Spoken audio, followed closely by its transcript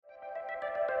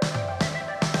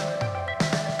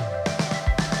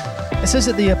says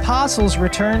that the apostles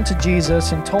returned to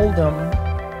Jesus and told him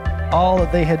all that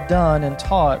they had done and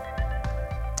taught.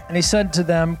 And he said to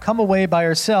them, "Come away by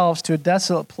yourselves to a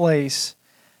desolate place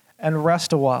and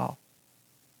rest a while."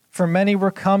 For many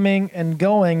were coming and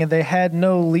going, and they had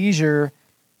no leisure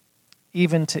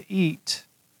even to eat.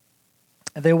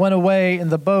 And they went away in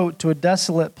the boat to a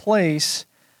desolate place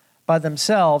by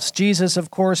themselves. Jesus, of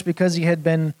course, because he had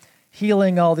been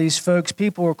healing all these folks,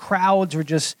 crowds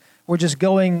were just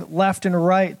going left and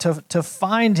right to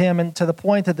find him, and to the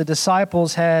point that the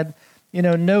disciples had,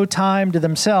 no time to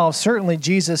themselves. Certainly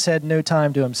Jesus had no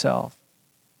time to himself.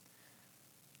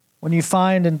 When you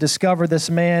find and discover this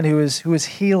man who is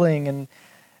healing and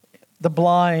the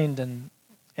blind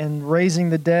and raising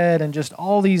the dead and just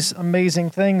all these amazing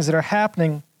things that are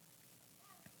happening.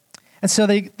 And so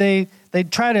they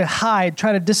try to hide,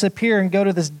 try to disappear and go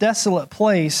to this desolate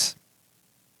place.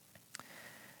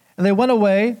 And they went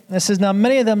away, and it says, now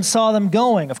many of them saw them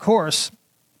going, of course,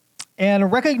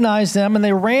 and recognized them, and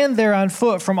they ran there on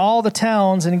foot from all the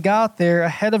towns and got there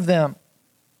ahead of them.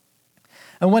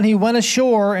 And when he went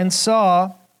ashore and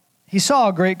he saw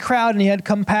a great crowd, and he had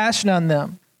compassion on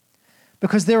them,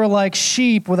 because they were like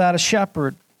sheep without a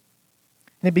shepherd.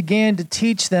 And he began to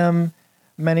teach them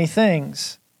many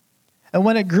things. And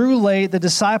when it grew late, the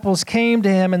disciples came to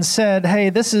him and said, "Hey,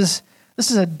 this is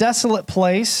a desolate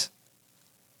place,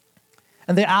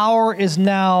 and the hour is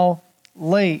now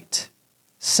late.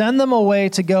 Send them away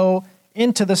to go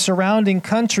into the surrounding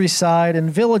countryside and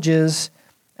villages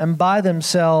and buy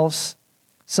themselves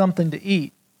something to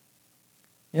eat."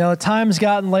 The time's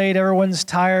gotten late. Everyone's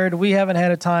tired. We haven't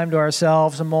had a time to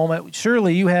ourselves, a moment.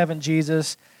 Surely you haven't,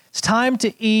 Jesus. It's time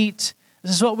to eat.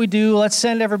 This is what we do. Let's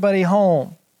send everybody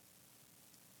home.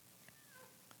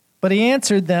 But he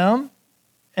answered them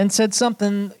and said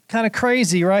something kind of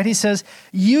crazy, right? He says,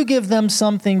 "You give them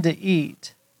something to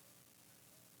eat."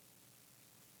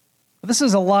 This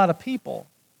is a lot of people.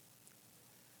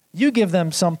 You give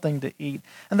them something to eat.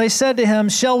 And they said to him,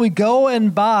 "Shall we go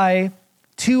and buy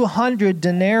 200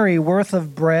 denarii worth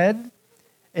of bread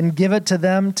and give it to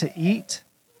them to eat?"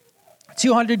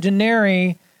 200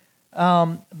 denarii,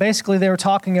 basically they were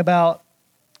talking about,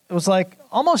 it was like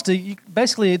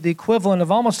basically the equivalent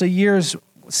of almost a year's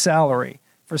salary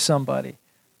for somebody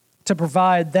to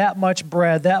provide that much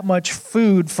bread, that much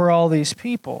food for all these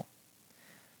people.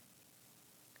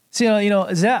 So,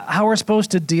 is that how we're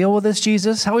supposed to deal with this,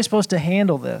 Jesus? How are we supposed to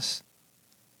handle this?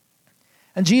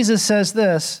 And Jesus says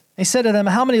this. He said to them,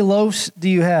 "How many loaves do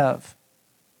you have?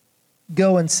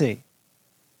 Go and see."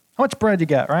 How much bread you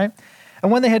got, right?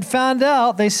 And when they had found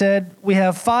out, they said, "We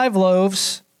have 5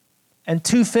 loaves and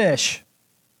 2 fish."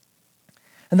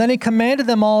 And then he commanded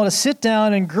them all to sit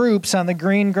down in groups on the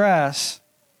green grass.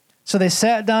 So they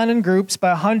sat down in groups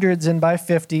by hundreds and by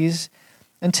 50s.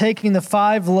 And taking the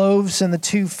 5 loaves and the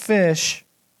 2 fish,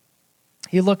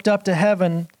 he looked up to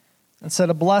heaven and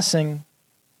said a blessing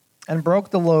and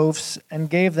broke the loaves and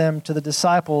gave them to the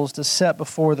disciples to set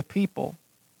before the people.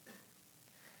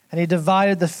 And he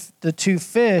divided the 2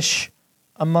 fish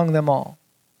among them all.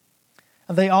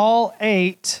 And they all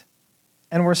ate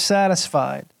and were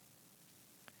satisfied.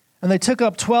 And they took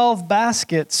up 12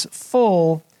 baskets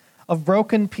full of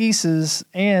broken pieces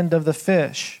and of the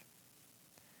fish.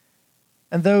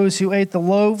 And those who ate the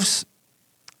loaves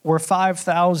were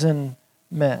 5,000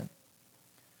 men.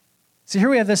 So here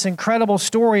we have this incredible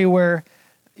story where,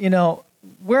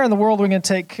 where in the world are we going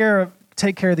to take care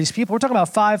of these people? We're talking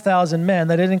about 5,000 men.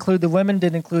 That didn't include the women,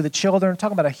 didn't include the children. We're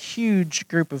talking about a huge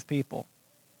group of people.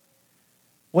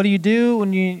 What do you do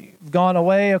when you've gone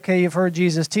away? Okay, you've heard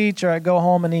Jesus teach. All right, go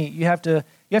home and eat. You have to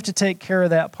take care of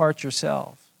that part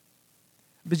yourself.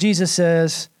 But Jesus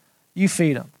says, you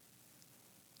feed them.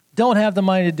 Don't have the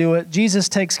money to do it. Jesus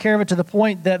takes care of it to the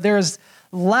point that there's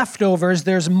leftovers.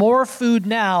 There's more food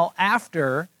now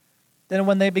after than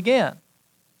when they began.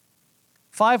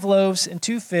 5 loaves and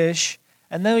 2 fish.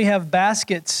 And then we have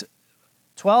baskets,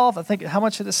 12, I think, how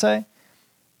much did it say?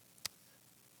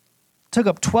 Took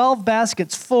up 12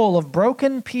 baskets full of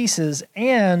broken pieces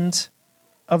and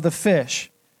of the fish.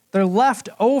 The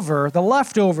leftovers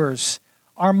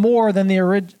are more than the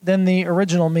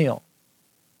original meal.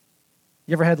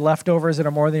 You ever had leftovers that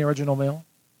are more than the original meal?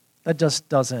 That just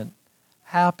doesn't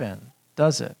happen,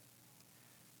 does it?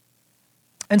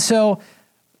 And so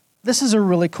this is a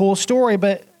really cool story,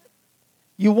 but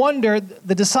you wonder,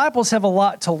 the disciples have a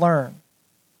lot to learn.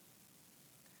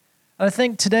 And I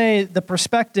think today the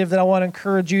perspective that I want to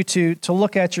encourage you to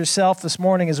look at yourself this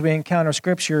morning as we encounter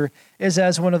Scripture is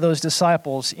as one of those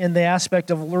disciples in the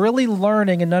aspect of really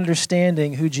learning and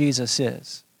understanding who Jesus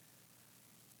is.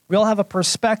 We all have a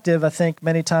perspective, I think,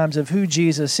 many times of who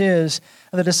Jesus is.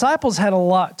 And the disciples had a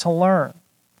lot to learn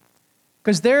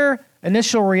because their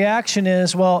initial reaction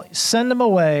is, well, send them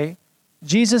away.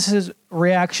 Jesus'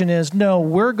 reaction is, no,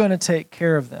 we're going to take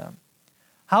care of them.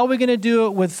 How are we going to do it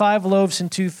with 5 loaves and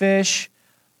 2 fish?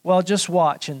 Well, just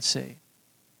watch and see.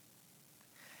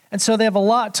 And so they have a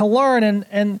lot to learn,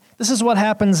 and this is what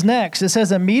happens next. It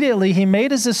says, immediately he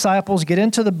made his disciples get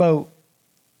into the boat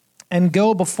and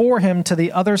go before him to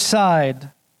the other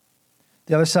side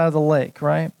of the lake,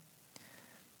 right?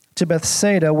 To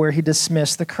Bethsaida, where he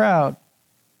dismissed the crowd.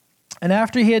 And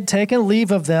after he had taken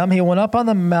leave of them, he went up on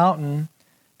the mountain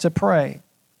to pray.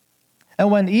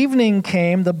 And when evening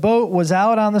came, the boat was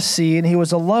out on the sea, and he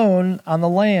was alone on the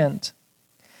land.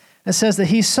 It says that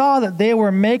he saw that they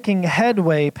were making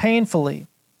headway painfully,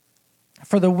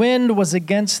 for the wind was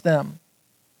against them.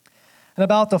 And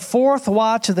about the 4th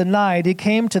watch of the night, he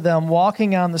came to them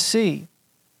walking on the sea.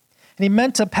 And he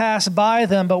meant to pass by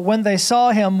them, but when they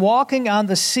saw him walking on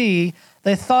the sea,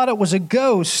 they thought it was a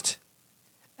ghost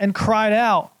and cried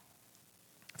out,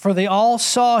 for they all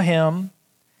saw him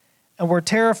and were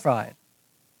terrified.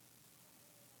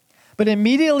 But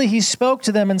immediately he spoke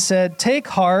to them and said, "Take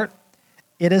heart,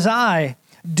 it is I.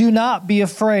 Do not be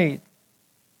afraid."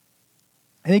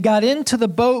 And he got into the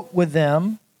boat with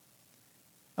them.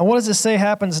 And what does it say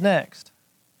happens next?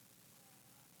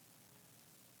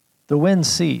 The wind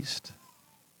ceased.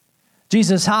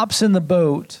 Jesus hops in the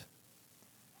boat,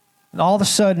 and all of a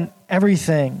sudden,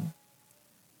 everything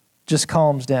just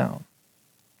calms down.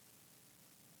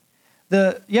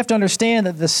 You have to understand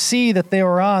that the sea that they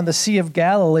were on, the Sea of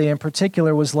Galilee in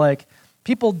particular, was like,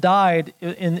 people died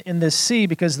in this sea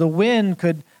because the wind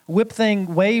could whip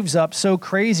waves up so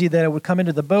crazy that it would come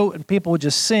into the boat and people would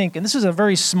just sink. And this was a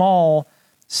very small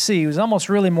sea. It was almost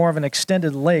really more of an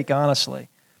extended lake, honestly.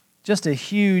 Just a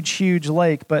huge, huge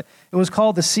lake. But it was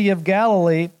called the Sea of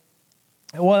Galilee.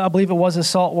 Well, I believe it was a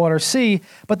saltwater sea.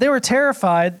 But they were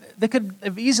terrified. They could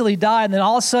have easily died. And then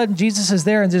all of a sudden, Jesus is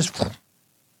there and just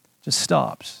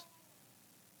stops.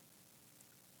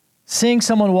 Seeing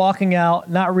someone walking out,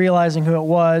 not realizing who it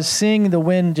was, seeing the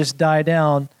wind just die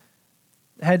down,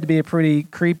 had to be a pretty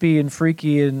creepy and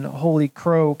freaky and holy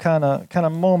crow kind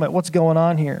of moment. What's going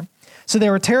on here? So they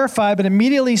were terrified, but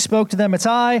immediately spoke to them. It's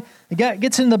I. He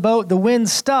gets in the boat. The wind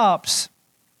stops.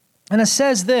 And it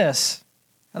says this,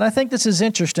 and I think this is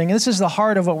interesting, and this is the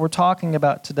heart of what we're talking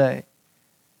about today.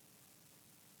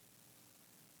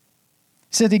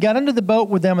 He said he got into the boat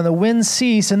with them, and the wind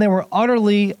ceased, and they were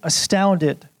utterly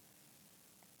astounded.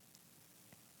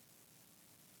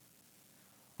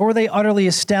 What were they utterly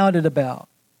astounded about?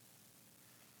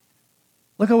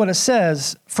 Look at what it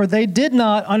says. For they did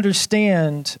not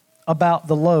understand about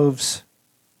the loaves,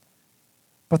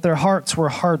 but their hearts were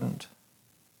hardened.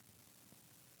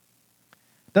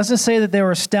 It doesn't say that they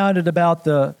were astounded about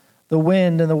the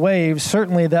wind and the waves.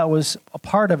 Certainly that was a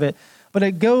part of it. But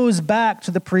it goes back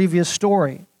to the previous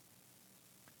story.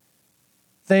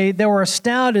 They were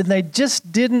astounded, and they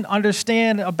just didn't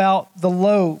understand about the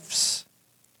loaves.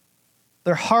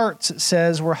 Their hearts, it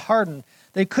says, were hardened.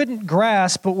 They couldn't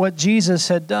grasp what Jesus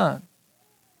had done.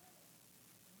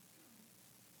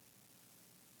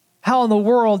 How in the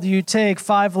world do you take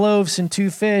 5 loaves and 2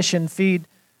 fish and feed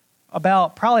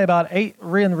probably about 8,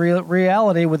 in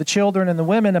reality with the children and the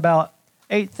women, about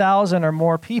 8,000 or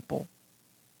more people,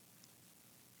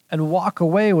 and walk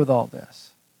away with all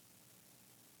this?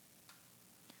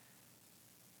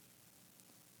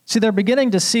 See, they're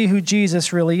beginning to see who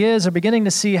Jesus really is. They're beginning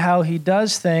to see how he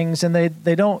does things, and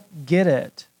they don't get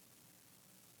it.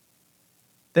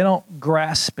 They don't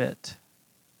grasp it.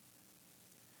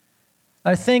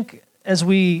 I think as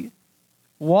we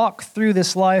walk through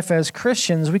this life as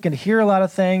Christians, we can hear a lot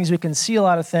of things, we can see a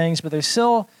lot of things, but there's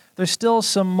still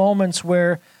some moments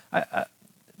where,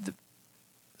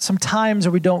 some times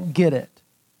where we don't get it.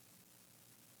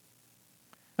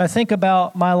 I think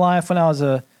about my life when I was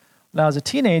a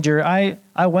teenager.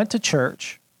 I went to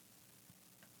church,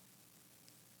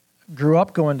 grew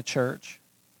up going to church.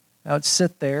 I would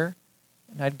sit there,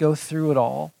 and I'd go through it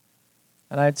all,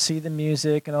 and I'd see the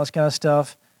music and all this kind of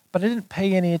stuff, but I didn't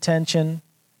pay any attention.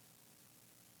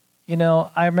 You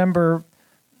know, I remember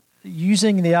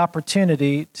using the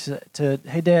opportunity to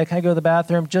hey, Dad, can I go to the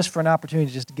bathroom? Just for an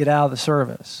opportunity just to get out of the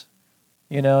service.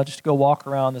 You know, just to go walk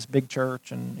around this big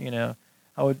church, and, you know,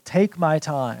 I would take my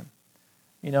time.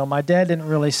 You know, my dad didn't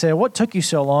really say, "What took you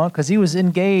so long?" because he was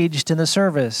engaged in the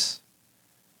service.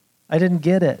 I didn't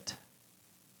get it.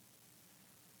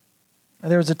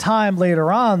 And there was a time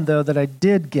later on, though, that I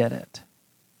did get it.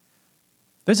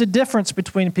 There's a difference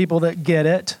between people that get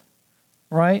it,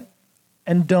 right,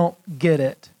 and don't get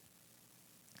it.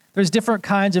 There's different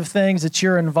kinds of things that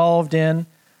you're involved in,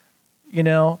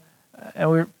 and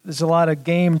there's a lot of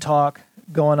game talk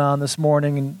going on this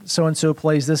morning, and so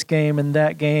plays this game and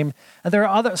that game. And there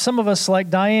are some of us, like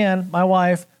Diane, my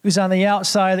wife, who's on the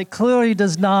outside, that clearly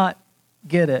does not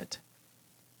get it.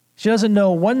 She doesn't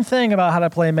know one thing about how to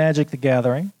play Magic the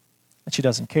Gathering, and she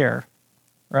doesn't care,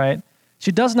 right?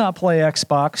 She does not play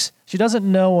Xbox. She doesn't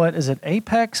know what is it,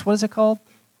 Apex? What is it called?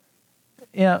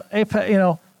 Yeah,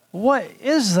 Apex. What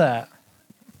is that?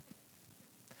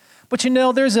 But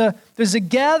there's a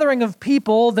gathering of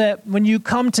people that when you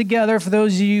come together, for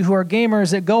those of you who are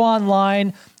gamers that go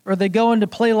online or they go into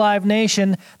Play Live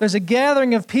Nation, there's a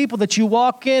gathering of people that you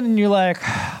walk in and you're like,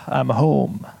 I'm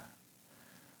home.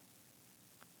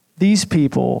 These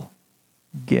people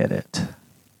get it.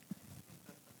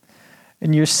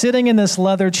 And you're sitting in this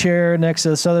leather chair next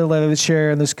to this other leather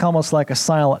chair, and there's almost like a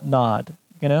silent nod,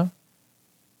 It's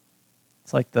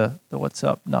like the what's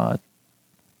up nod.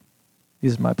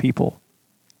 These are my people.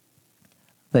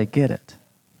 They get it.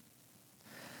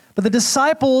 But the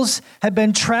disciples had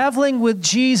been traveling with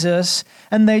Jesus,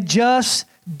 and they just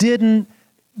didn't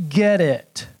get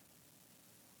it.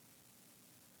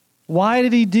 Why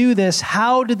did he do this?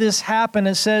 How did this happen?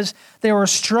 It says they were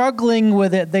struggling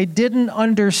with it. They didn't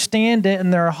understand it,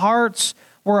 and their hearts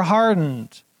were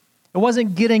hardened. It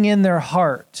wasn't getting in their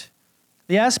heart.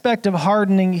 The aspect of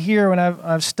hardening here, when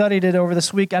I've studied it over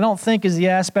this week, I don't think is the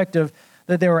aspect of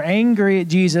that they were angry at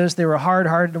Jesus, they were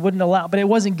hard-hearted, wouldn't allow, but it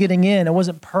wasn't getting in, it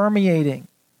wasn't permeating.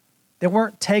 They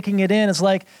weren't taking it in. It's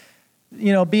like,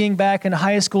 being back in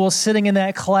high school, sitting in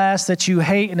that class that you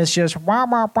hate, and it's just,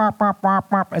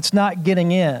 it's not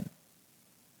getting in.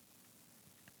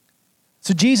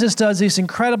 So Jesus does these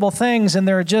incredible things, and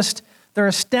they're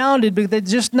astounded, but they're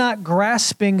just not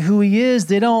grasping who he is.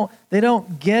 They don't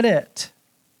get it.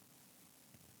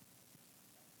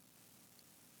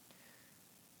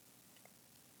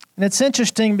 And it's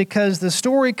interesting because the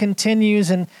story continues,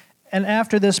 and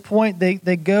after this point,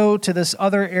 they go to this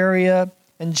other area,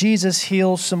 and Jesus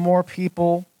heals some more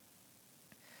people.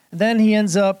 And then he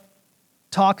ends up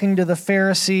talking to the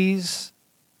Pharisees,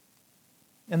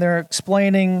 and they're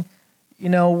explaining,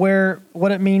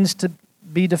 what it means to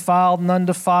be defiled and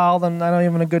undefiled, and I don't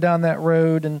even want to go down that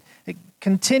road. And it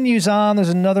continues on. There's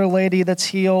another lady that's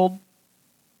healed.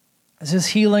 There's this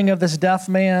healing of this deaf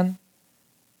man.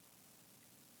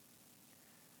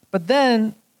 But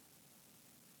then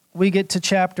we get to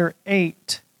chapter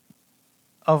 8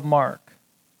 of Mark.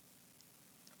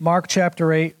 Mark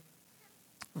chapter 8,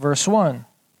 verse 1.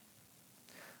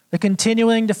 They're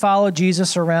continuing to follow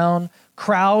Jesus around.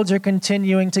 Crowds are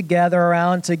continuing to gather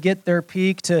around to get their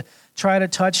peek, to try to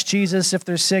touch Jesus if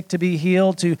they're sick, to be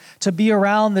healed, to be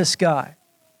around this guy.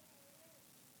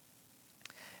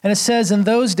 And it says, in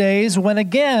those days, when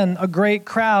again a great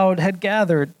crowd had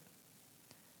gathered,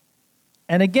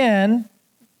 and again,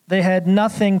 they had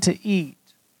nothing to eat.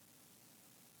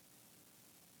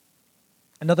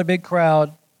 Another big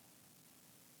crowd,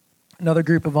 another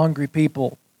group of hungry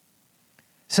people.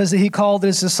 It says that he called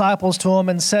his disciples to him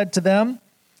and said to them,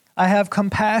 I have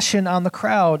compassion on the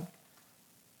crowd,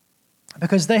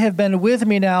 because they have been with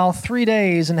me now 3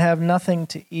 days and have nothing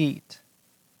to eat.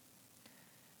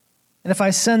 And if I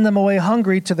send them away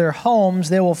hungry to their homes,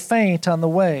 they will faint on the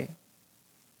way.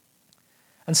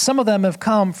 And some of them have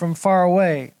come from far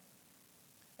away.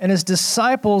 And his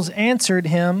disciples answered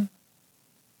him,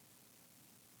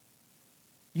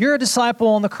 you're a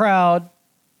disciple in the crowd.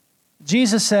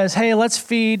 Jesus says, hey, let's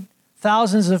feed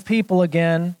thousands of people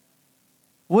again.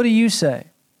 What do you say?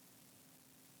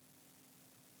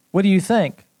 What do you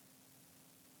think?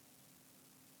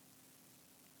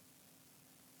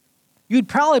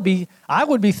 I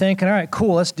would be thinking, all right,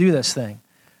 cool, let's do this thing.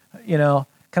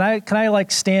 Can I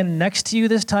like stand next to you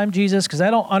this time, Jesus? Because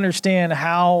I don't understand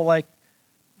how like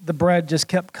the bread just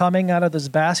kept coming out of this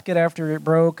basket after it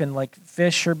broke, and like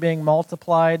fish are being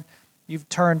multiplied. You've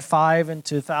turned 5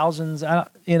 into thousands.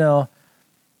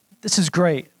 This is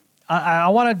great. I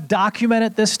want to document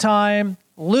it this time.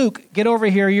 Luke, get over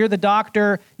here. You're the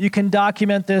doctor. You can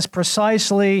document this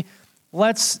precisely.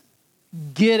 Let's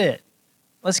get it.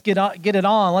 Let's get it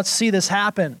on. Let's see this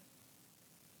happen.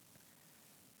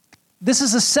 This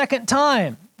is the second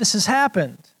time this has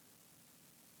happened.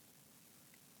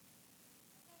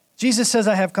 Jesus says,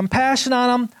 I have compassion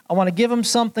on them. I want to give them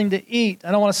something to eat.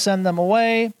 I don't want to send them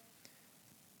away.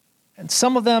 And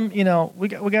some of them, we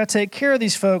got to take care of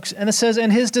these folks. And it says,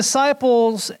 and his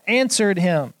disciples answered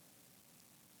him.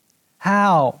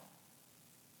 How?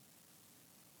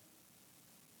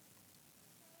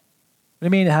 What do you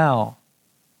mean, how?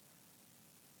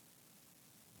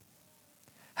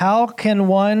 How can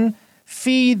one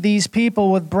feed these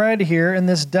people with bread here in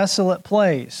this desolate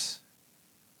place?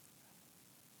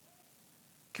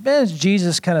 Imagine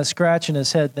Jesus kind of scratching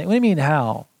his head, thinking, what do you mean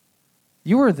how?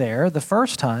 You were there the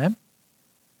first time.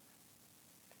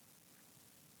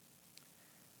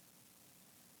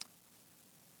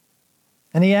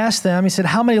 And he asked them, he said,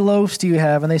 how many loaves do you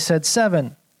have? And they said,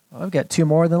 7. Well, I've got 2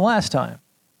 more than last time.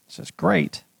 He says,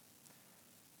 great.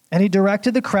 And he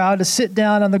directed the crowd to sit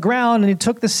down on the ground, and he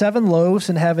took the 7 loaves,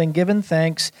 and having given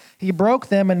thanks, he broke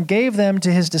them and gave them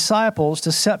to his disciples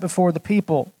to set before the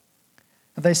people.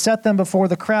 And they set them before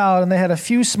the crowd, and they had a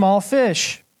few small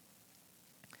fish.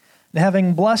 And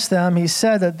having blessed them, he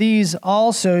said that these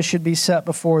also should be set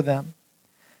before them.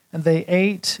 And they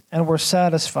ate and were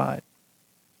satisfied.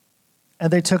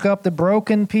 And they took up the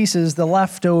broken pieces, the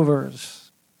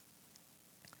leftovers,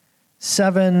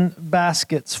 7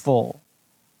 baskets full.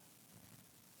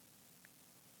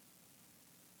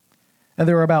 And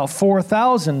there were about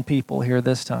 4,000 people here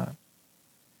this time.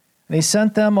 And he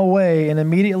sent them away, and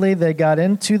immediately they got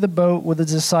into the boat with the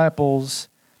disciples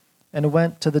and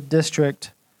went to the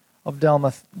district of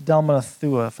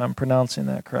Dalmanutha, if I'm pronouncing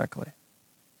that correctly.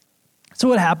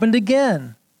 So it happened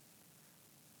again.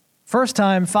 First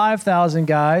time, 5,000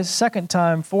 guys. Second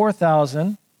time,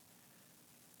 4,000.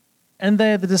 And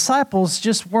the disciples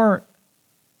just weren't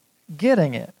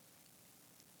getting it.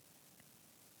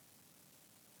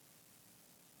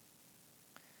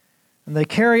 And they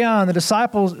carry on.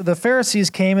 The Pharisees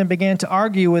came and began to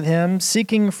argue with him,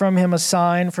 seeking from him a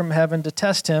sign from heaven to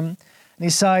test him. And he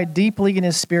sighed deeply in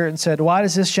his spirit and said, why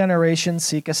does this generation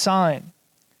seek a sign?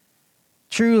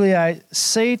 Truly I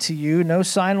say to you, no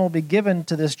sign will be given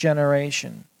to this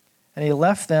generation. And he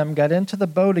left them, got into the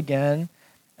boat again,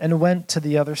 and went to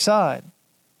the other side.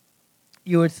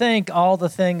 You would think all the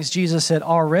things Jesus had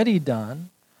already done,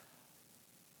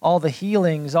 all the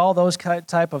healings, all those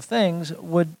type of things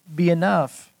would be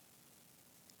enough.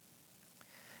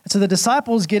 And so the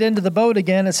disciples get into the boat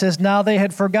again. It says, now they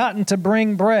had forgotten to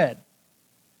bring bread,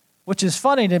 which is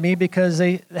funny to me because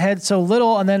they had so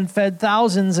little and then fed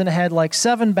thousands and had like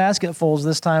 7 basketfuls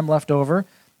this time left over.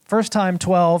 First time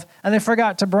 12, and they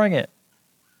forgot to bring it.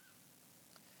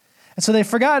 And so they'd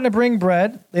forgotten to bring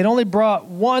bread. They'd only brought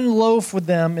 1 loaf with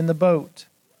them in the boat.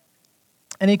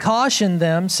 And he cautioned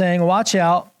them, saying, watch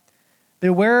out,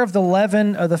 beware of the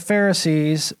leaven of the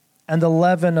Pharisees and the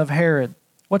leaven of Herod.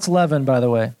 What's leaven, by the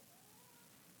way?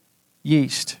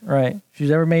 Yeast, right? If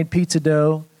you've ever made pizza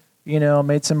dough,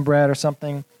 made some bread or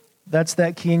something, that's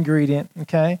that key ingredient,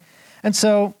 okay? And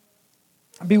so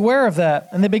beware of that.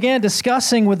 And they began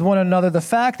discussing with one another the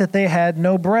fact that they had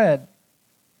no bread.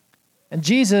 And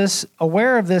Jesus,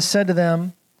 aware of this, said to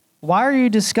them, why are you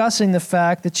discussing the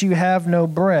fact that you have no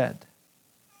bread?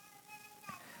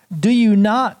 Do you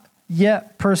not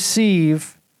yet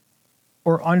perceive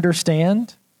or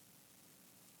understand?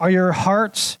 Are your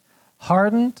hearts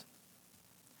hardened?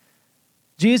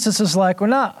 Jesus is like, I'm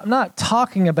not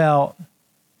talking about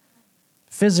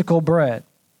physical bread.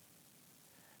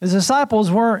 His disciples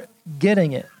weren't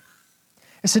getting it.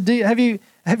 He said, do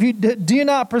you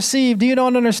not perceive? Do you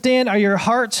not understand? Are your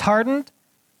hearts hardened?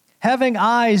 Having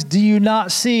eyes, do you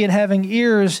not see? And having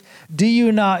ears, do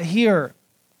you not hear?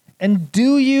 And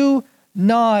do you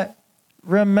not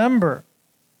remember?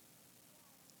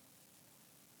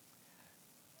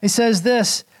 He says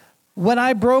this, when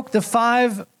I broke the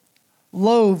 5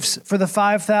 loaves for the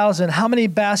 5,000, how many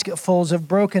basketfuls of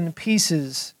broken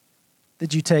pieces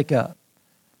did you take up?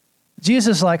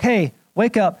 Jesus is like, hey,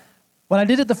 wake up. When I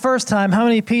did it the first time, how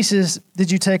many pieces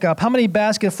did you take up? How many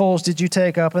basketfuls did you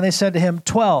take up? And they said to him,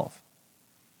 12.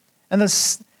 And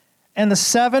the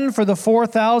 7 for the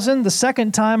 4,000, the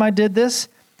second time I did this,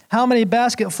 how many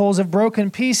basketfuls of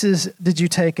broken pieces did you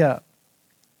take up?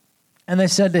 And they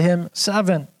said to him,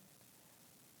 7.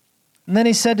 And then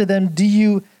he said to them, do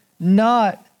you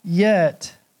not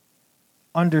yet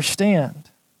understand?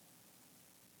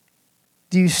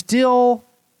 Do you still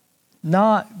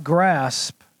not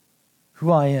grasp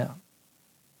who I am?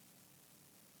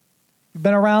 You've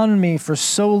been around me for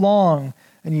so long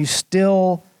and you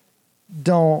still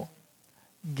don't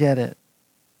get it.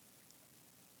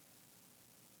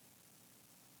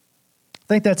 I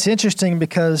think that's interesting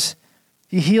because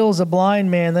he heals a blind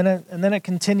man, and then it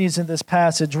continues in this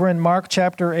passage. We're in Mark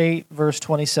chapter 8, verse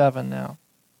 27 now.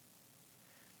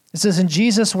 It says, and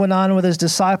Jesus went on with his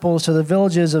disciples to the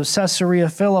villages of Caesarea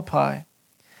Philippi.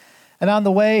 And on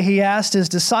the way, he asked his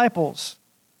disciples,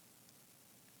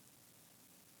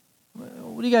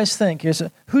 what do you guys think?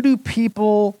 Who do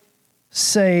people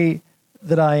say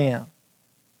that I am?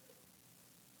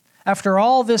 After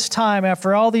all this time,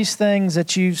 after all these things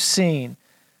that you've seen,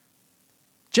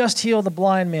 just healed the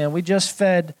blind man. We just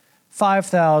fed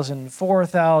 5,000,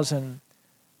 4,000,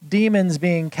 demons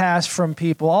being cast from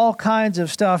people, all kinds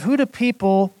of stuff. Who do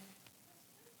people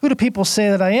say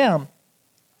that I am?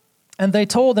 And they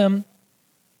told him,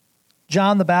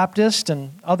 John the Baptist,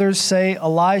 and others say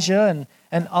Elijah,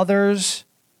 and others,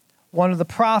 one of the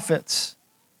prophets.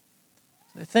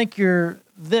 They think you're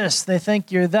this, they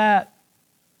think you're that.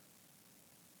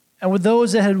 And with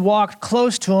those that had walked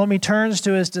close to him, he turns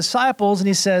to his disciples and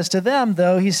he says to them,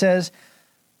 though, he says,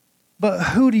 but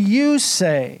who do you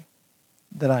say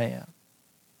that I am?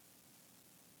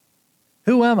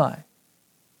 Who am I?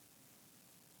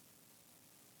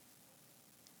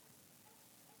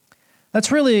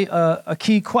 That's really a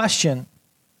key question.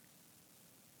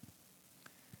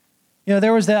 You know,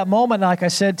 there was that moment, like I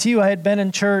said to you, I had been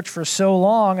in church for so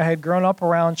long. I had grown up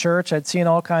around church. I'd seen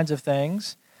all kinds of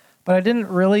things, but I didn't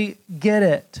really get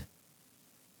it.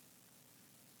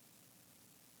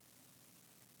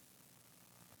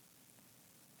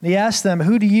 And he asked them,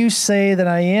 who do you say that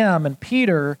I am? And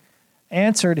Peter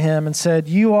answered him and said,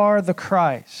 you are the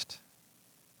Christ.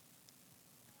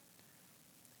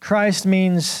 Christ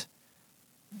means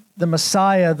the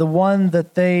Messiah, the one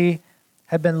that they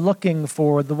had been looking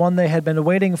for, the one they had been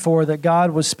waiting for, that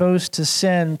God was supposed to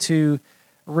send to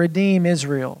redeem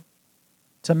Israel,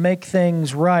 to make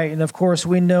things right. And of course,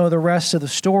 we know the rest of the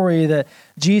story, that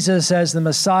Jesus, as the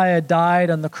Messiah, died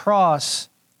on the cross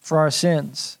for our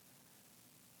sins,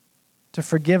 to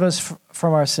forgive us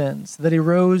from our sins, that he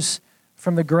rose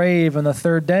from the grave on the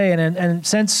third day. And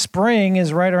since spring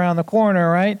is right around the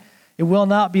corner, right, it will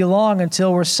not be long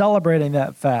until we're celebrating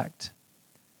that fact.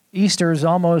 Easter is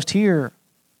almost here.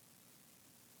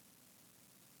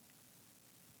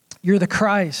 You're the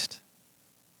Christ.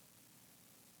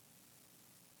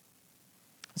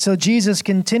 So Jesus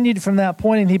continued from that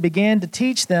point, and he began to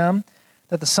teach them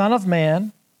that the Son of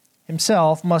Man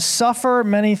himself must suffer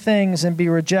many things and be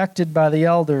rejected by the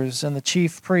elders and the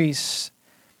chief priests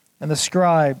and the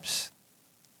scribes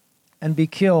and be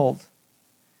killed,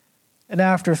 and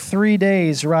after 3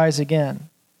 days rise again.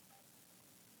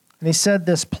 And he said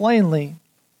this plainly.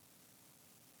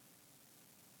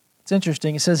 It's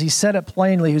interesting. It says he said it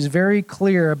plainly. He was very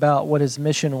clear about what his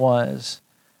mission was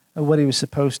and what he was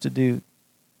supposed to do.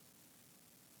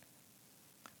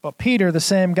 But Peter, the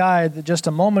same guy that just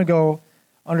a moment ago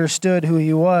understood who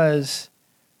he was,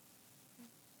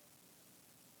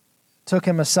 took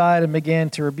him aside and began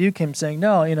to rebuke him, saying,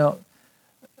 no,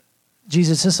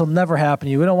 Jesus, this will never happen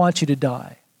to you. We don't want you to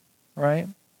die, right?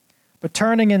 But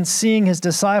turning and seeing his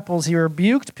disciples, he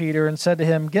rebuked Peter and said to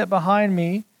him, get behind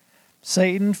me,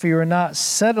 Satan, for you are not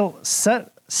setting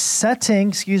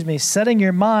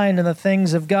your mind on the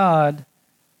things of God,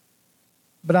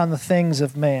 but on the things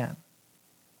of man.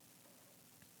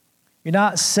 You're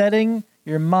not setting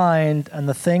your mind on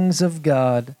the things of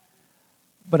God,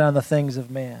 but on the things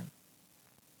of man.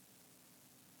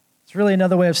 It's really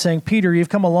another way of saying, Peter, you've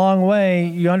come a long way,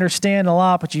 you understand a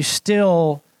lot, but you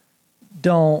still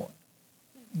don't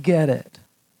get it.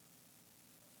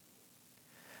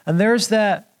 And there's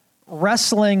that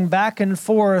wrestling back and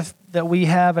forth that we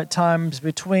have at times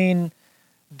between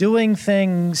doing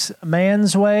things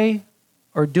man's way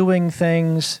or doing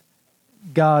things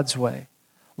God's way.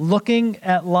 Looking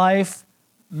at life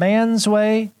man's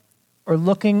way or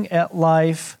looking at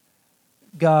life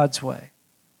God's way.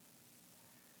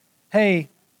 Hey,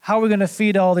 how are we going to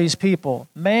feed all these people?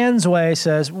 Man's way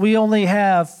says we only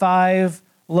have 5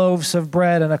 loaves of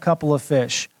bread and a couple of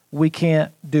fish. We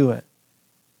can't do it.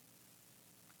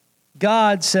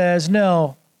 God says,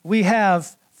 no, we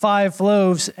have 5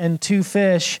 loaves and 2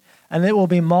 fish, and it will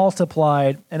be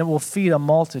multiplied, and it will feed a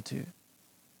multitude.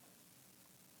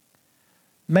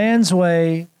 Man's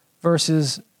way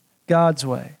versus God's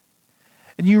way.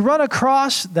 And you run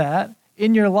across that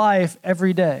in your life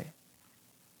every day.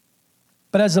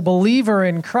 But as a believer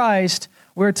in Christ,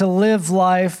 we're to live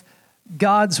life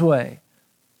God's way.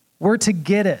 We're to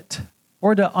get it.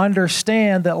 We're to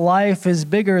understand that life is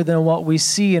bigger than what we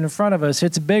see in front of us.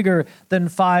 It's bigger than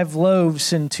 5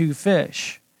 loaves and 2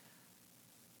 fish.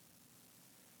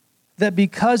 That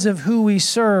because of who we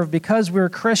serve, because we're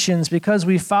Christians, because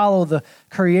we follow the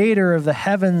creator of the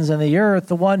heavens and the earth,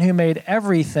 the one who made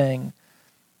everything,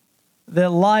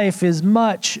 that life is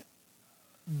much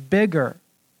bigger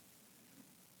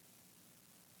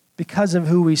because of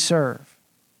who we serve.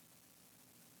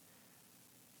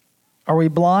 Are we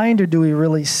blind or do we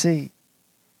really see?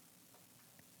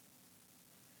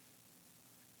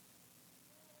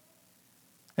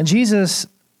 And Jesus,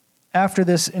 after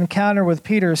this encounter with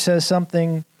Peter, says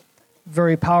something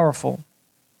very powerful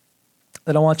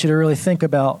that I want you to really think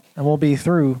about, and we'll be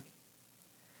through.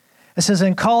 It says,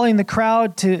 "In calling the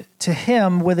crowd to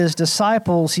him with his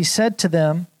disciples, he said to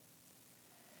them,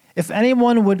 'If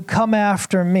anyone would come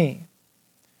after me,'"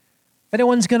 if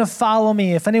anyone's going to follow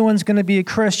me, if anyone's going to be a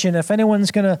Christian, if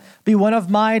anyone's going to be one of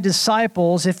my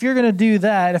disciples, if you're going to do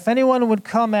that, if anyone would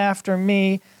come after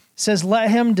me, it says,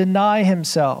 "Let him deny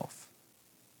himself."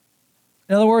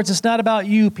 In other words, it's not about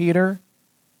you, Peter.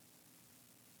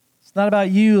 It's not about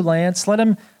you, Lance. Let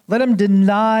him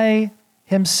deny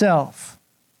himself.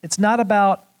 It's not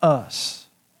about us.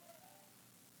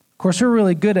 Of course, we're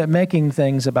really good at making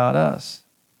things about us.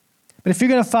 But if you're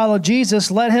going to follow Jesus,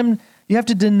 you have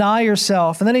to deny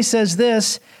yourself. And then he says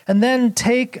this, "And then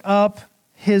take up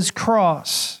his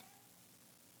cross."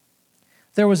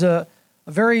 There was a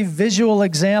very visual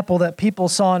example that people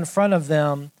saw in front of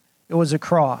them. It was a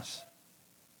cross.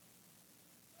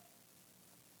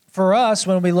 For us,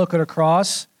 when we look at a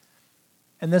cross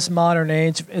in this modern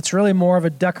age, it's really more of a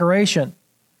decoration.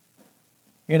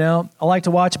 You know, I like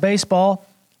to watch baseball.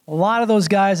 A lot of those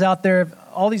guys out there,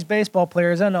 all these baseball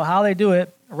players, I don't know how they do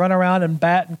it, run around and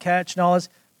bat and catch and all this.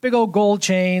 Big old gold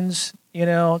chains, you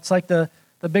know, it's like the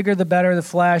bigger the better, the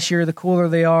flashier, the cooler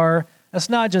they are. That's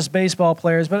not just baseball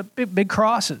players, but big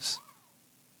crosses.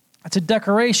 It's a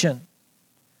decoration.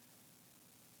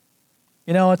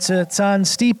 You know, it's on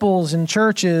steeples and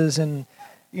churches and,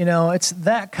 you know, it's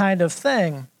that kind of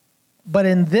thing. But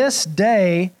in this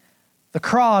day, the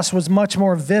cross was much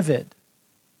more vivid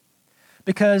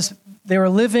because they were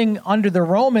living under the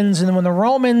Romans, and when the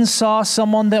Romans saw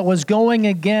someone that was going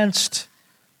against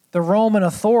the Roman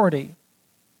authority,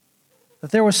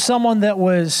 that there was someone that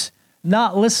was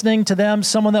not listening to them,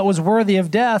 someone that was worthy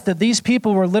of death, that these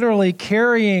people were literally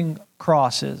carrying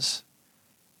crosses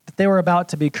that they were about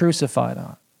to be crucified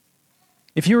on.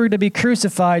 If you were to be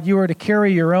crucified, you were to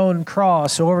carry your own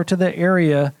cross over to the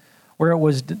area where it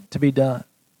was to be done.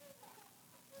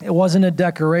 It wasn't a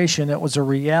decoration, it was a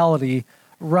reality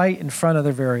right in front of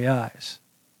their very eyes.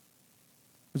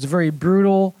 It was a very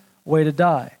brutal way to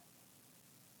die.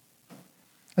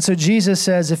 And so Jesus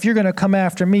says, if you're going to come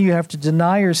after me, you have to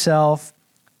deny yourself,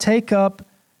 take up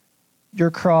your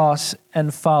cross,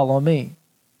 and follow me.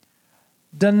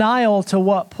 Denial to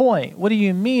what point? What do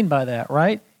you mean by that,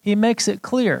 right? He makes it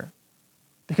clear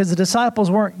because the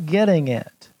disciples weren't getting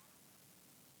it.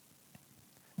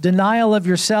 Denial of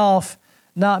yourself,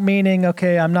 not meaning,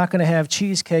 okay, I'm not going to have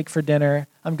cheesecake for dinner.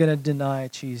 I'm going to deny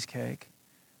cheesecake.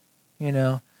 You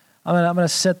know, I'm going to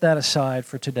set that aside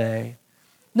for today.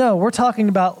 No, we're talking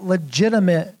about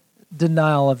legitimate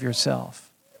denial of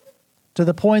yourself to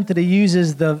the point that he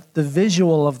uses the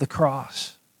visual of the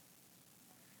cross.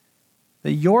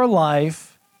 That your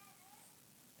life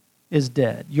is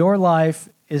dead. Your life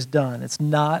is done. It's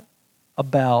not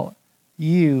about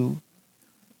you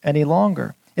any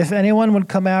longer. If anyone would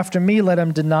come after me, let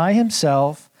him deny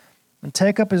himself and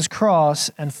take up his cross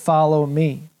and follow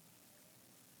me.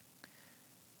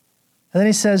 And then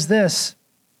he says this,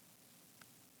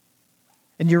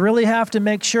 and you really have to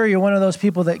make sure you're one of those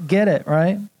people that get it,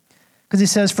 right? Because he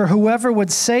says, for whoever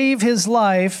would save his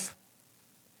life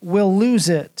will lose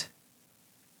it.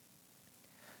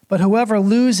 But whoever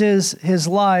loses his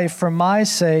life for my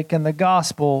sake and the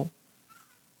gospel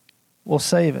will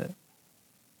save it.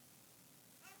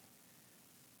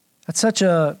 That's such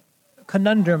a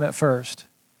conundrum at first.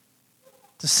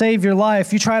 To save your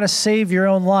life, you try to save your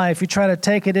own life, you try to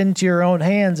take it into your own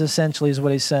hands, essentially, is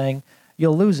what he's saying,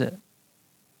 you'll lose it.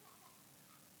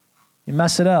 You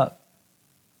mess it up.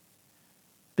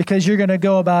 Because you're going to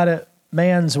go about it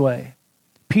man's way.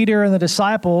 Peter and the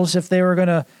disciples, if they were going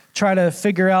to try to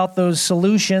figure out those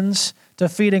solutions to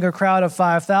feeding a crowd of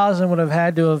 5,000, would have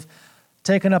had to have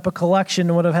taken up a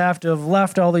collection, would have to have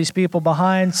left all these people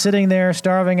behind, sitting there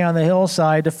starving on the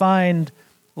hillside to find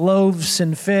loaves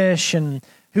and fish, and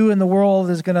who in the world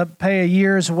is going to pay a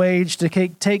year's wage to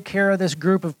take care of this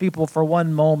group of people for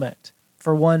one moment,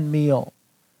 for one meal?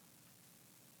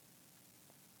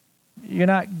 You're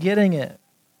not getting it.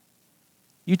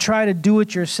 You try to do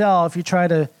it yourself, you try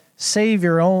to save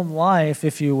your own life,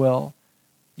 if you will.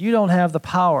 You don't have the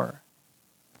power.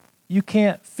 You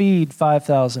can't feed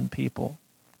 5,000 people,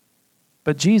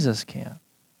 but Jesus can.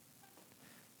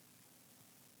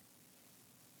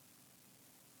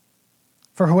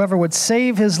 For whoever would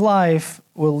save his life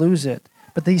will lose it.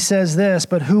 But he says this,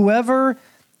 but whoever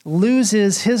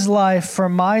loses his life for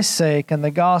my sake and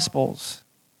the gospel's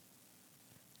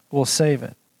will save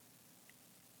it.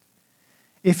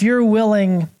 If you're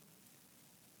willing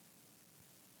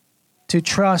to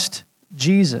trust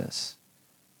Jesus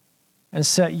and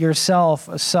set yourself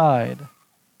aside,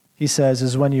 he says,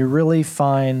 is when you really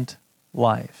find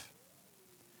life.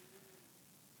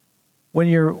 when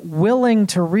you're willing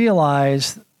to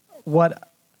realize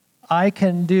what I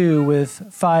can do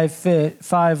with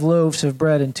five loaves of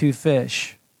bread and 2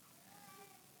 fish,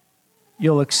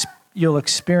 you'll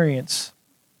experience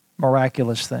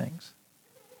miraculous things.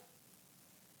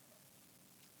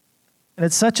 And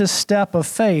it's such a step of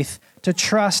faith to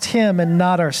trust Him and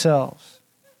not ourselves.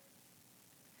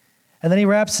 And then he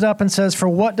wraps it up and says, "For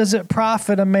what does it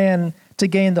profit a man to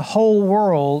gain the whole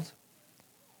world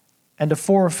and to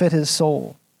forfeit his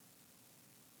soul?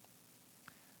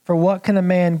 For what can a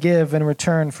man give in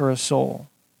return for his soul?"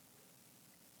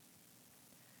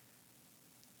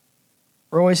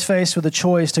 We're always faced with a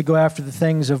choice to go after the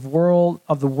things of the world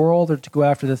or to go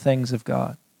after the things of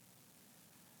God.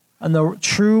 And the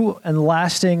true and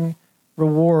lasting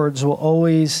rewards will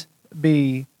always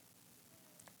be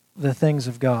the things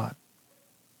of God.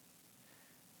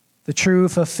 The true,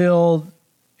 fulfilled,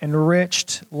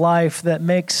 enriched life that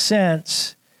makes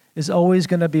sense is always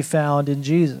going to be found in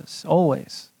Jesus.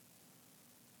 Always.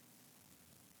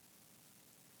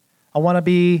 I want to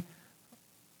be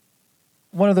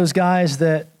one of those guys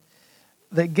that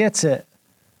gets it.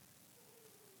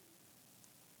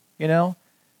 You know?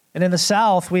 And in the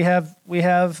South, we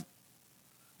have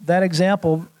that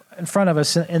example in front of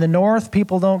us. In the North,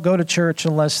 people don't go to church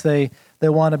unless they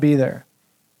want to be there.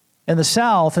 In the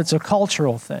South, it's a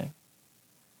cultural thing.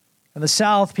 In the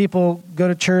South, people go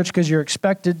to church because you're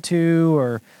expected to,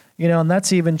 or, and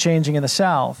that's even changing in the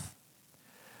South.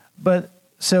 But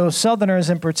so Southerners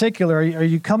in particular, are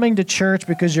you coming to church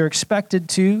because you're expected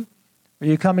to, or are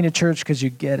you coming to church because you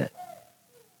get it?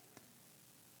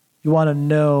 You want to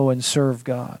know and serve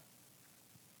God.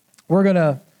 We're going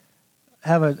to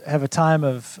have a time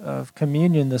of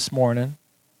communion this morning.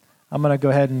 I'm going to go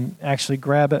ahead and actually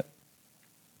grab it.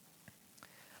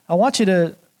 I want you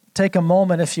to take a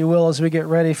moment, if you will, as we get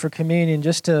ready for communion,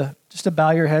 just to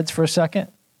bow your heads for a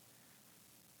second.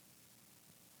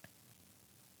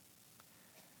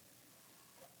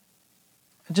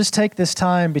 And just take this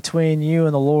time between you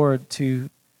and the Lord to,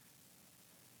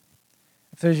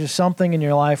 if there's just something in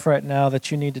your life right now that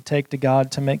you need to take to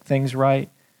God to make things right,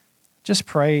 just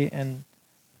pray and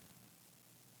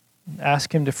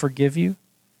ask Him to forgive you.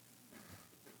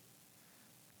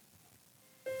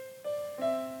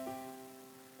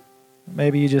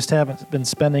 Maybe you just haven't been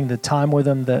spending the time with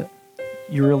Him that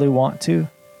you really want to.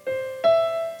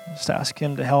 Just ask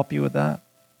Him to help you with that.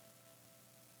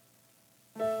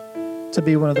 To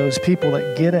be one of those people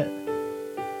that get it,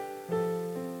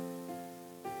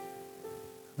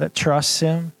 that trusts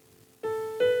Him.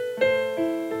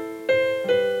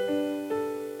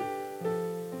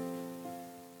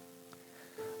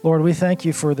 Lord, we thank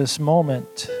You for this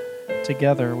moment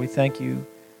together. We thank You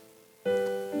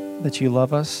that You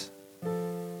love us.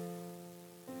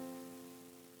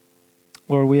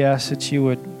 Lord, we ask that You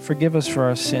would forgive us for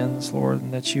our sins, Lord,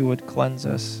 and that You would cleanse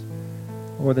us,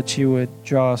 or that You would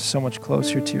draw us so much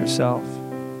closer to Yourself.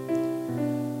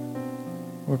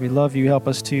 Lord, we love You. Help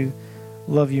us to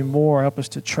love You more. Help us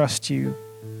to trust You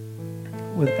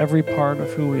with every part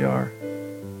of who we are.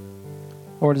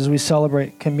 Lord, as we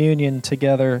celebrate communion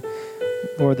together,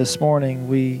 Lord, this morning,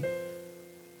 we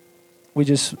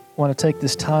just want to take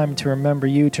this time to remember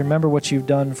You, to remember what You've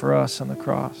done for us on the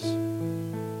cross.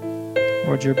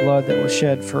 Lord, Your blood that was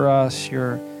shed for us,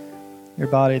 Your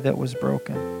body that was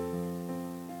broken.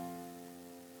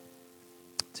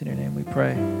 It's in Your name we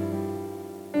pray.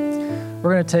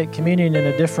 We're going to take communion in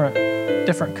a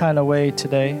different kind of way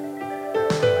today.